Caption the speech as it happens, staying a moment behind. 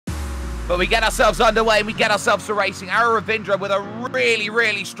But we get ourselves underway and we get ourselves to racing. Ravindra with a really,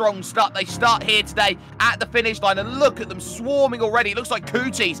 really strong start. They start here today at the finish line, and look at them swarming already. It looks like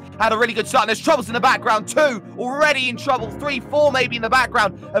Cooties had a really good start, and there's troubles in the background. 2 already in trouble. 3, 4 maybe in the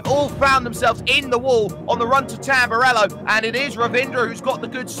background have all found themselves in the wall on the run to Tamburello, and it is Ravindra who's got the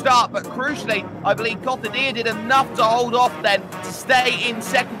good start, but crucially, I believe Kothadir did enough to hold off then to stay in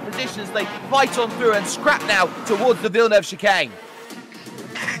second position as they fight on through and scrap now towards the Villeneuve chicane.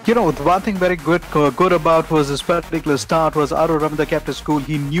 You know, the one thing very good about was this particular start was Ravindra kept his cool.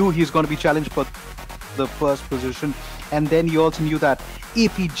 He knew he's going to be challenged for the first position, and then he also knew that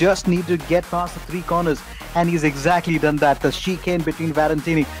if he just needed to get past the 3 corners, and he's exactly done that. The chicane between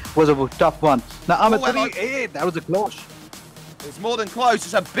Valentini was a tough one. Now, Amit, that was a close. It's more than close.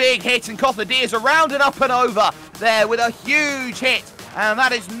 It's a big hit, and Kothadir's around and up and over there with a huge hit. And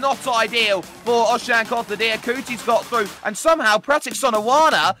that is not ideal for Oshan Kothadir. Cooties got through, and somehow Pratik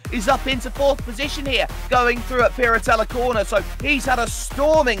Sonawana is up into 4th position here, going through at Piratella Corner. So he's had a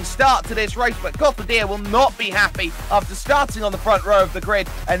storming start to this race, but Kothadir will not be happy after starting on the front row of the grid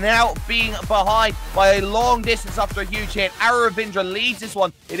and now being behind by a long distance after a huge hit. Ravindra leads this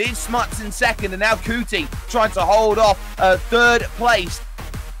one. It is Smuts in second, and now Cootie trying to hold off 3rd place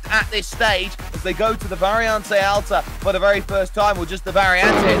at this stage as they go to the Variante Alta for the very first time, or just the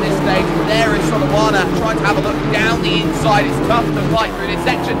Variante at this stage. There is Sonawana trying to have a look down the inside. It's tough to fight through this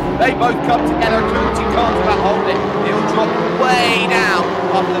section. They both come together. Cootie can't about hold it. It'll drop way down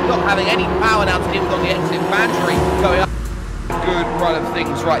after not having any power now to deal with on the exit. Bandry going up. Good run of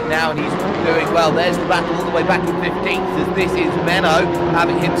things right now, and he's doing well. There's the battle all the way back in 15th, as this is Menno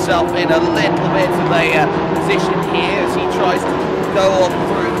having himself in a little bit of a position here as he tries to go on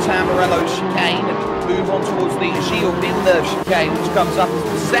through Tamburello chicane and move on towards the Gilles Villeneuve chicane, which comes up as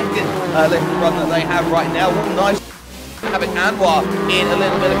the second little run that they have right now. What a nice having Anwar in a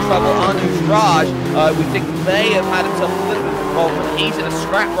little bit of trouble. Anuj Raj, we think may have had himself a little bit of involvement. He's in a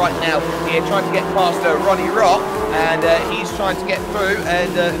scrap right now here, trying to get past Ronnie Rock, and he's trying to get through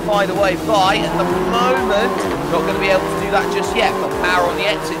and find a way by. At the moment, not going to be able to do that just yet, but power on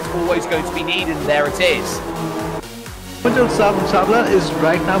the exit's always going to be needed, and there it is. Sabla is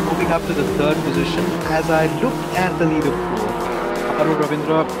right now moving up to the 3rd position. As I look at the leaderboard,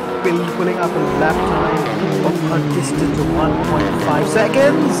 Ravindra pulling up a lap time of a distance of 1.5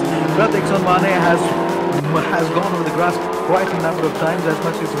 seconds. Pratik Sonawana has gone over the grass quite a number of times. As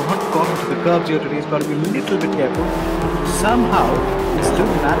much as he's not gone into the curbs here today, he's got to be a little bit careful. Somehow, he still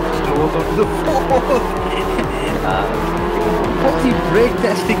managed to hold on to the 4th. Was he brake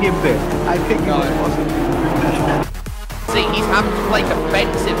testing him there? I think it was possible. See, he's having to play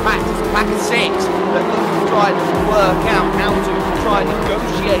defensive packs. It's a pack of 6 that looks to try to work out how to try and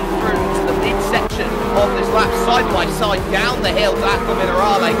negotiate through to the midsection of this lap, side by side down the hill to Aqua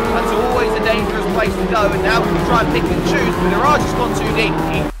Minerale. That's always a dangerous place to go, and now we can try and pick and choose. Minerage has gone too deep.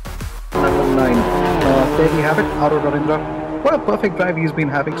 Number 9. There you have it, Ravindra. What a perfect drive he's been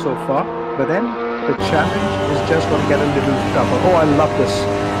having so far, but then the challenge is just going to get a little tougher. Oh, I love this.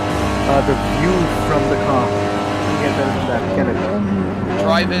 The view from the car. Get better than that, get it.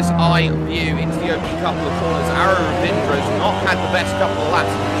 Driver's eye view into the opening couple of corners. Ravindra has not had the best couple of laps.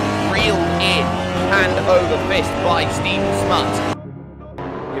 Reeled in, hand over fist by Stephen Smuts.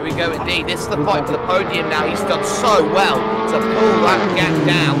 Here we go indeed. This is the fight for the podium now. He's done so well to pull that gap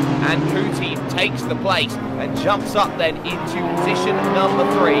down, and Cootie takes the place and jumps up then into position number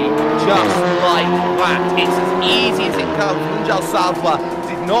 3, just like that. It's as easy as it comes. Munjal Salva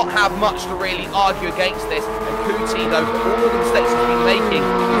did not have much to really argue against this, and Cootie, though, for all of the mistakes he's been making,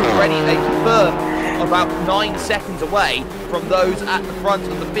 is already a firm about 9 seconds away from those at the front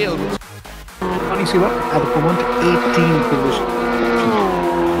of the field. Funny, see what? At the moment, 18th position.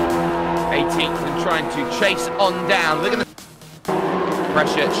 18th and trying to chase on down. Look at the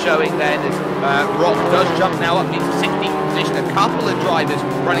pressure showing then as Rock does jump now up into 16th position. A couple of drivers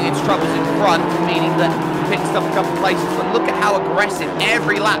running into troubles in front, meaning that he picks up a couple of places. But look at how aggressive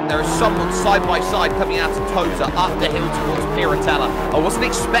every lap there is someone side by side coming out of Tota up the hill towards Piratella. I wasn't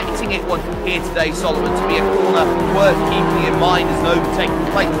expecting it one here today, Solomon, to be a corner worth keeping in mind as an overtaking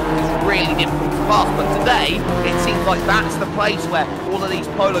place. It's really difficult to pass, but today it seems like that's the place where all of these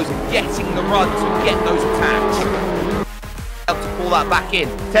polos are getting the run to get those attacks. To pull that back in.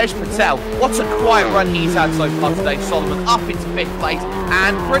 Tej Patel, what a quiet run he's had so far today. Solomon up into 5th place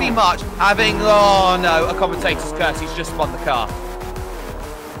and pretty much having, oh no, a commentator's curse. He's just spun the car.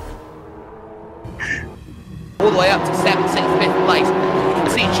 All the way up to 7th, 6th, 5th place.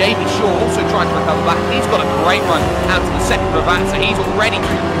 see Jamie Shaw also trying to recover back. He's got a great run out to the second Ravazza. He's already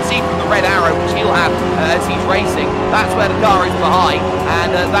through. You can see from the red arrow, which he'll have as he's racing. That's where the car is behind,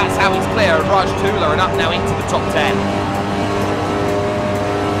 and that's how he's clear of Raj Tula and up now into the top 10.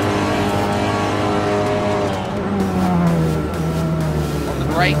 On the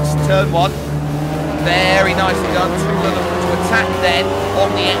brakes, turn 1. Very nicely done. Tula looking to attack then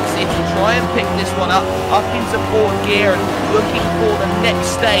on the exit to try and pick this one up into fourth gear and looking for the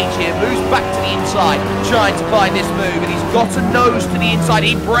next stage here. Moves back to the inside, trying to find this move, and he's got a nose to the inside.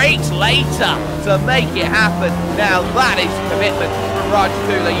 He brakes later to make it happen. Now that is commitment from Raj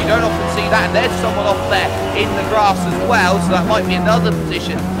Tula. You don't often see that, and there's someone off there in the grass as well, so that might be another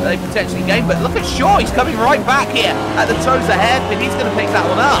position that they potentially gain. But look at Shaw, he's coming right back here at the toes of hairpin. He's going to pick that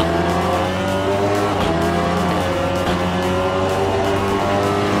one up.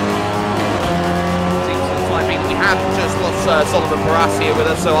 Just lost Solomon Barras here with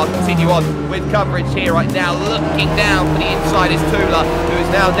us, so I'll continue on with coverage here right now. Looking down for the inside is Tula, who is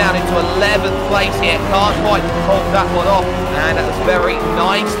now down into 11th place here. Can't quite hold that one off, and that was very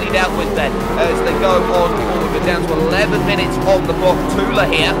nicely dealt with then as they go on forward. We're down to 11 minutes on the clock. Tula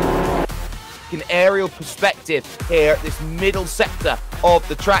here. An aerial perspective here at this middle sector of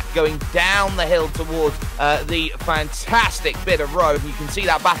the track going down the hill towards the fantastic bit of road. You can see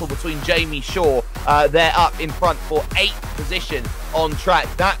that battle between Jamie Shaw there up in front for 8th position on track.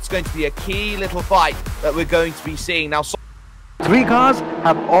 That's going to be a key little fight that we're going to be seeing now. 3 cars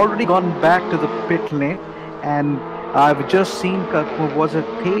have already gone back to the pit lane, and I've just seen was it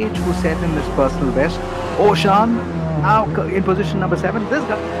Page who set in his personal best. Oshan now in position number 7. This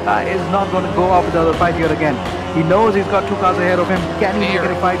guy is not going to go off with the other fight here again. He knows he's got 2 cars ahead of him. Can he make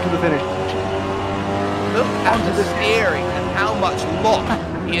it a fight to the finish? Look at the steering and how much lock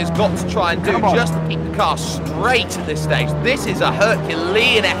he has got to try and do just to keep the car straight at this stage. This is a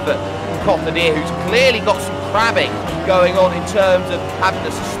Herculean effort from Cothadir, who's clearly got some crabbing going on in terms of having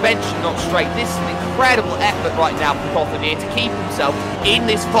the suspension not straight. This is an incredible effort right now from Cothadir to keep himself in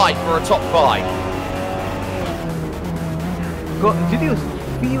this fight for a top 5. Did you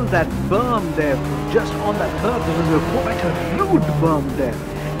feel that berm there just on that curve? There was quite a huge berm there,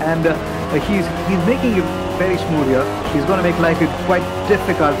 and he's making it very smooth here. He's going to make life quite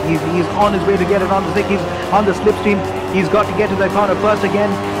difficult. He's on his way to get it on the stick. He's on the slipstream. He's got to get to the corner first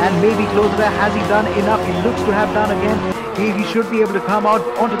again and maybe close there. Has he done enough? He looks to have done again. He should be able to come out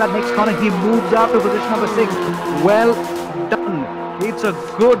onto that next corner. He moves up to position number 6. Well done. It's a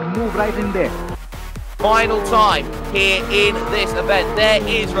good move right in there. Final time here in this event. There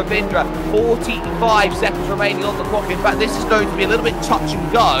is Ravindra, 45 seconds remaining on the clock. In fact, this is going to be a little bit touch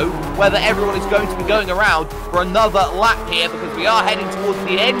and go whether everyone is going to be going around for another lap here, because we are heading towards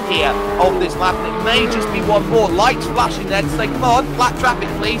the end here of this lap, and it may just be one more. Lights flashing there to say, come on, flat traffic,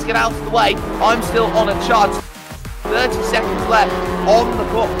 please get out of the way. I'm still on a charge. 30 seconds left on the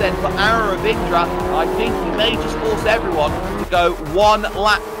clock then for Aaron Ravindra. I think he may just force everyone to go one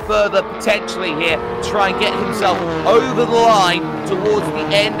lap further potentially here, try and get himself over the line towards the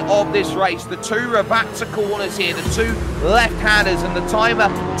end of this race. The 2 Ravazza corners here, the 2 left-handers, and the timer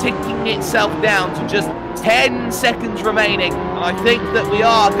ticking itself down to just 10 seconds remaining, and I think that we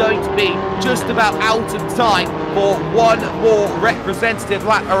are going to be just about out of time for one more representative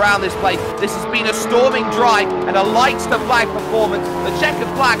lap around this place. This has been a storming drive and a lights to flag performance. The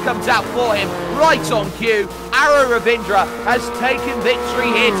checkered flag comes out for him right on cue. Aaron Ravindra has taken victory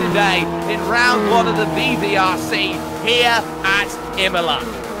here today in round 1 of the VVRC here at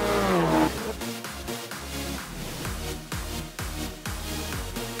Imola.